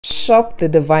Shop the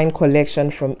Divine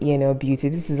collection from ENL Beauty.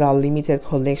 This is our limited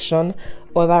collection.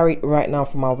 Order it right now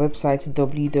from our website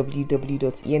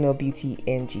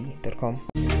www.enlbeautyng.com.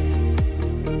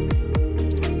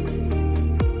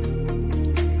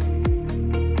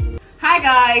 Hi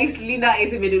guys, Linda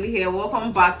Ezebedolu here.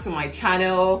 Welcome back to my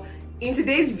channel. In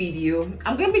today's video,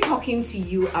 I'm going to be talking to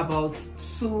you about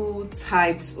two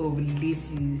types of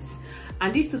laces.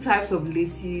 And these two types of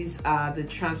laces are the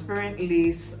transparent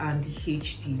lace and the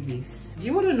HD lace. Do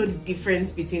you want to know the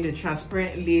difference between the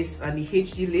transparent lace and the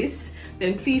HD lace?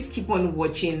 Then please keep on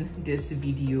watching this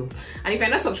video. And if you're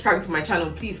not subscribed to my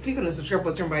channel, please click on the subscribe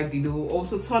button right below.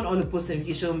 Also turn on the post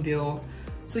notification bell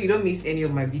so you don't miss any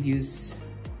of my videos,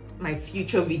 my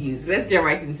future videos. Let's get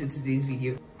right into today's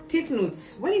video. Take note,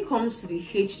 when it comes to the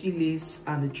HD lace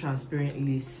and the transparent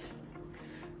lace,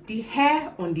 the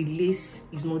hair on the lace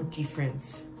is not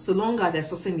different so long as they're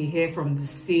sourcing the hair from the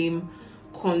same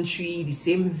country, the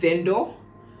same vendor.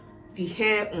 The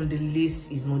hair on the lace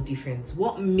is not different.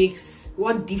 What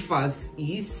differs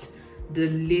is the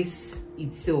lace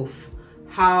itself,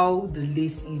 how the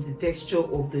lace is, the texture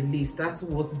of the lace. That's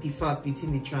what differs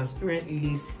between the transparent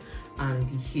lace and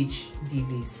the HD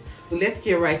lace. So let's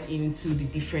get right into the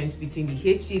difference between the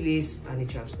HD lace and the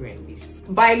transparent lace.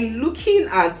 By looking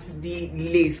at the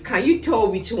lace, can you tell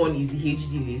which one is the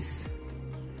HD lace?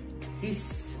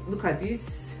 Look at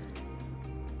this,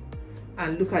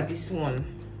 and look at this one.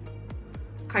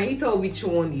 Can you tell which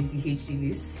one is the HD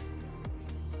lace?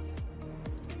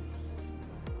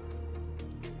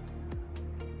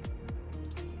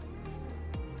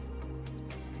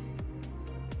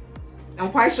 I'm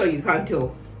quite sure you can't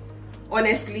tell.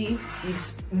 Honestly,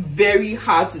 it's very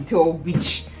hard to tell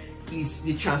which is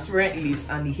the transparent lace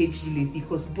and the HD lace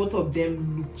because both of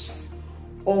them looks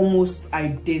almost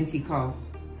identical.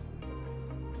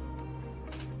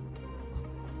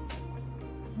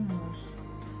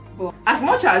 But as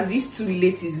much as these two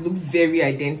laces look very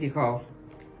identical,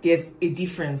 there's a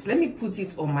difference. Let me put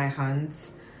it on my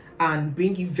hands and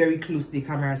bring it very close to the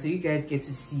camera so you guys get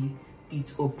to see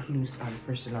it up close and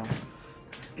personal.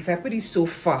 If I put it so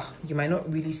far, you might not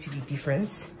really see the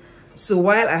difference. So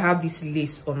while I have this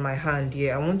lace on my hand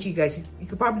here, I want you guys, you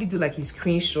could probably do like a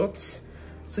screenshot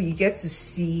so you get to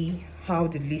see how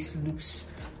the lace looks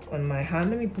on my hand.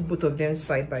 Let me put both of them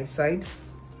side by side.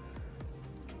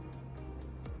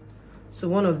 So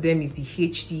one of them is the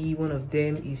HD, one of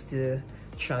them is the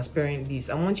transparent lace.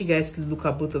 I want you guys to look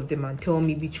at both of them and tell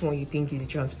me which one you think is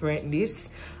the transparent lace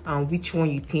and which one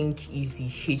you think is the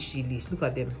HD lace. Look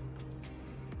at them.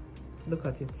 Look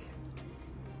at it.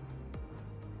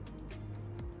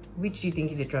 Which do you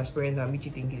think is the transparent and which do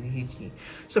you think is the HD?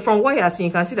 So from what you're seeing,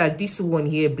 you can see that this one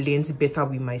here blends better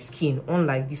with my skin,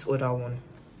 unlike this other one.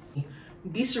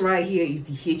 This right here is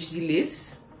the HD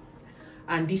lace,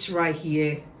 and this right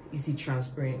here is the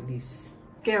transparent lace.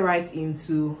 Let's get right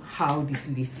into how this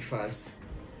lace differs.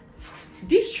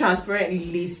 This transparent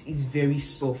lace is very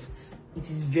soft. It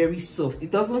is very soft.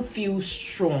 It doesn't feel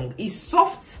strong. It's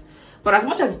soft, but as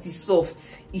much as it is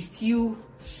soft, it's still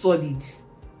solid.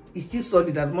 It's still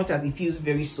solid as much as it feels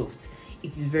very soft.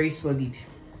 It is very solid.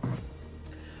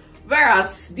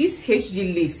 Whereas this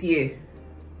HD lace here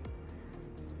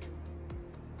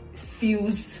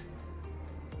feels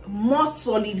more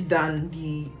solid than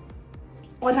the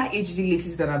other HD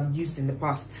laces that I've used in the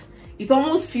past. It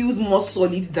almost feels more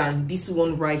solid than this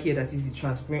one right here that is the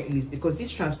transparent lace, because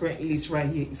this transparent lace right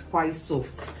here is quite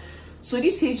soft. So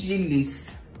this HD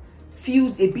lace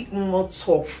feels a bit more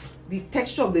tough. The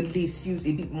texture of the lace feels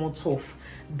a bit more tough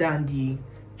than the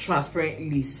transparent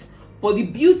lace. But the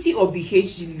beauty of the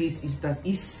HD lace is that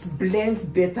it blends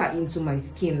better into my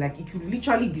skin. Like it could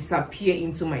literally disappear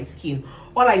into my skin.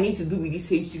 All I need to do with this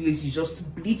HD lace is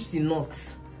just bleach the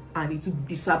knots and it will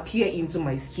disappear into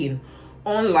my skin.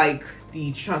 Unlike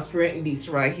the transparent lace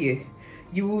right here,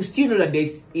 you will still know that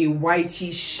there's a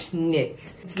whitish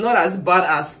net. It's not as bad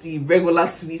as the regular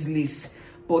Swiss lace,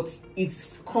 but it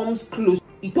comes close.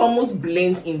 It almost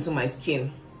blends into my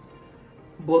skin,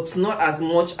 but not as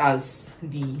much as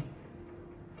the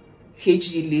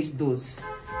HD lace does.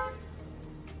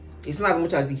 It's not as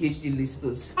much as the HD lace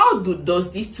does. How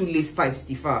does these two lace types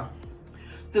differ?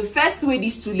 The first way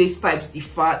these two lace types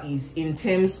differ is in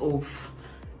terms of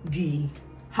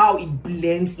how it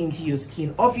blends into your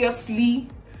skin. Obviously,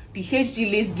 the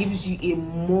HD lace gives you a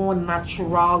more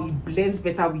natural, it blends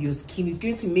better with your skin. It's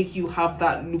going to make you have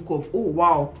that look of, oh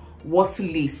wow, what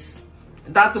lace?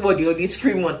 That's what they always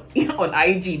scream on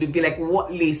IG. They'll be like,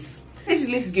 what lace?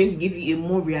 HD lace is going to give you a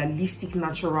more realistic,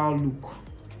 natural look.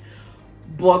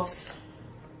 But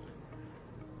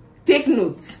take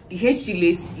note, the HD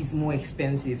lace is more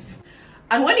expensive.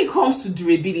 And when it comes to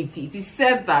durability, it is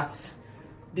said that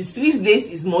the Swiss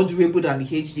lace is more durable than the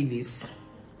HD lace.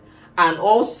 And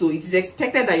also, it is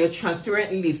expected that your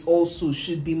transparent lace also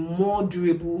should be more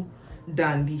durable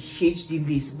than the HD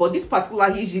lace. But this particular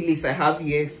HD lace I have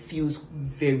here feels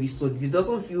very solid. It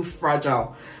doesn't feel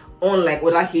fragile, unlike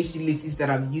other HD laces that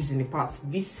I've used in the past.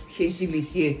 This HD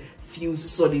lace here feels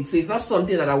solid. So it's not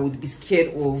something that I would be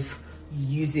scared of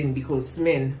using, because,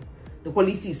 man, the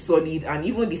quality is solid. And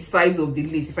even the sides of the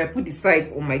lace, if I put the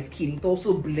sides on my skin, it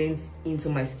also blends into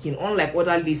my skin, unlike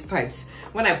other lace types.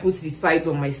 When I put the sides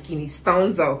on my skin, it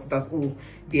stands out that, oh,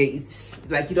 there, it's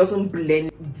like it doesn't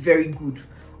blend very good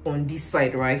on this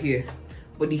side right here.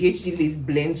 But the HD lace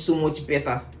blends so much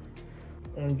better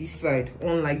on this side,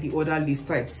 unlike the other lace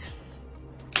types.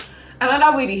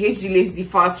 Another way the HD lace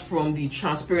differs from the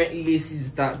transparent lace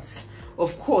is that,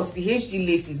 of course, the HD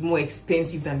lace is more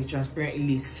expensive than the transparent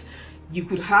lace. You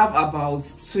could have about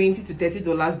 $20 to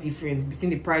 $30 difference between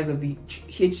the price of the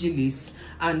HD lace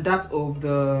and that of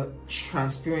the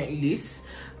transparent lace.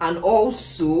 And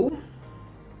also,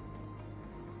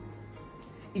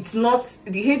 it's not,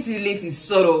 the HD lace is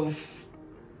sort of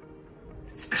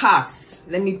scarce,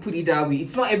 let me put it that way.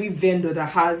 It's not every vendor that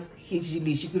has HD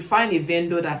lace. You could find a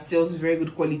vendor that sells very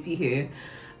good quality hair,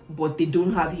 but they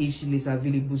don't have HD lace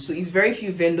available. So it's very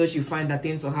few vendors you find that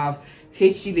tend to have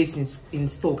HD lace in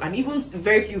stock, and even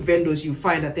very few vendors you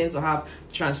find that tend to have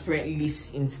transparent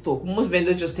lace in stock. Most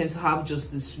vendors just tend to have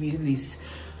just the Swiss lace.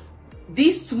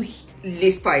 These two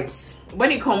lace types,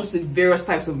 when it comes to various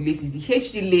types of laces, the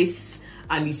HD lace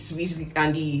and the Swiss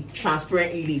and the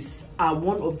transparent lace are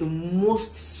one of the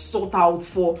most sought out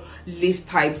for lace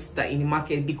types that in the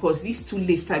market, because these two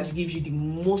lace types gives you the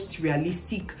most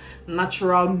realistic,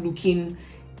 natural looking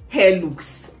hair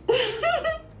looks.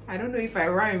 I don't know if I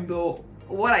rhymed or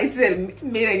what I said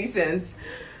made any sense.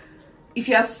 If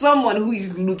you are someone who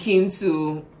is looking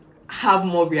to have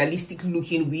more realistic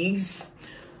looking wigs,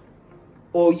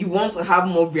 or you want to have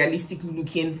more realistic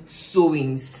looking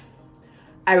sewings,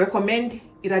 I recommend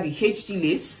either the HD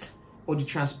lace or the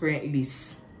transparent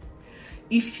lace.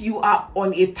 If you are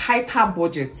on a tighter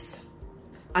budget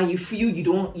and you feel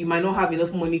you might not have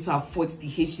enough money to afford the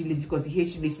HD lace because the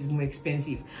HD lace is more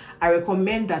expensive, I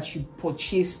recommend that you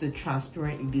purchase the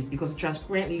transparent lace, because the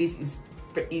transparent lace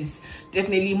is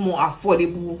definitely more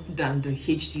affordable than the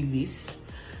HD lace.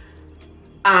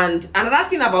 And another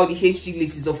thing about the HD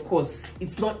lace is, of course,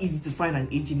 it's not easy to find an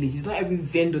HD lace. It's not every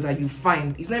vendor that you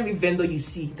find, it's not every vendor you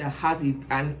see that has it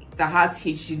and that has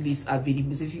HD lace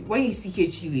available. So when you see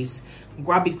HD lace,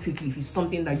 grab it quickly. If it's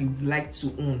something that you'd like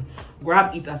to own,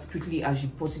 grab it as quickly as you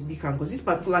possibly can, because this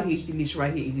particular HD lace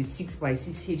right here is a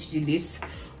 6x6 HD lace,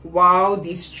 while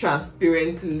this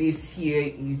transparent lace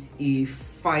here is a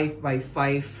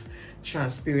 5x5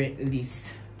 transparent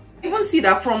lace. Even see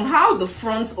that from how the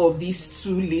front of these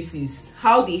two laces,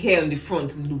 how the hair on the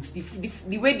front looks,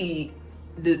 the way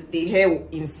the hair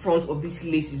in front of these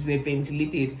laces were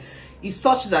ventilated is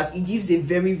such that it gives a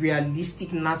very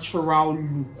realistic, natural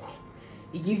look.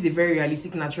 It gives a very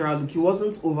realistic, natural look.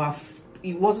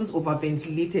 It wasn't over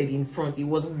ventilated in front. It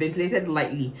was ventilated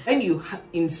lightly. When you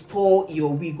install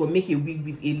your wig or make a wig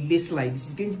with a lace like this,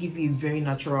 it's going to give you a very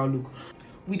natural look.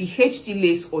 With the HD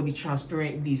lace or the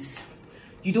transparent lace,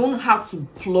 you don't have to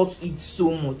pluck it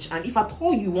so much. And if at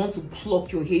all you want to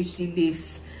pluck your HD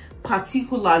lace,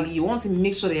 particularly, you want to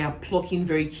make sure that you are plucking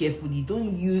very carefully.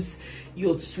 Don't use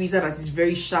your tweezer that is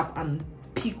very sharp and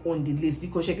pick on the lace,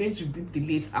 because you're going to rip the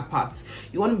lace apart.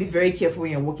 You want to be very careful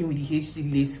when you're working with the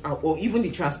HD lace or even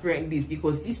the transparent lace,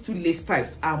 because these two lace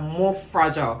types are more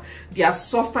fragile. They are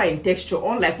softer in texture,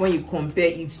 unlike when you compare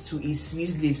it to a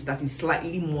Swiss lace that is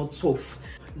slightly more tough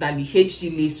than the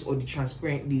HD lace or the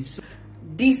transparent lace.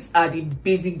 These are the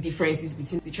basic differences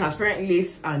between the transparent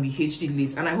lace and the HD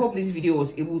lace, and I hope this video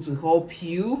was able to help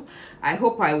you. I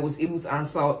hope I was able to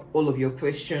answer all of your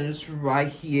questions right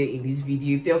here in this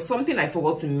video. If there was something I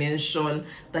forgot to mention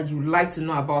that you'd like to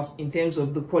know about in terms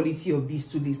of the quality of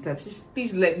these two lace types,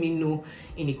 please let me know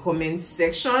in the comments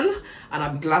section, and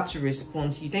I'll be glad to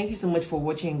respond to you. Thank you so much for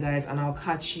watching, guys, and I'll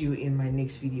catch you in my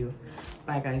next video.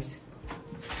 Bye, guys.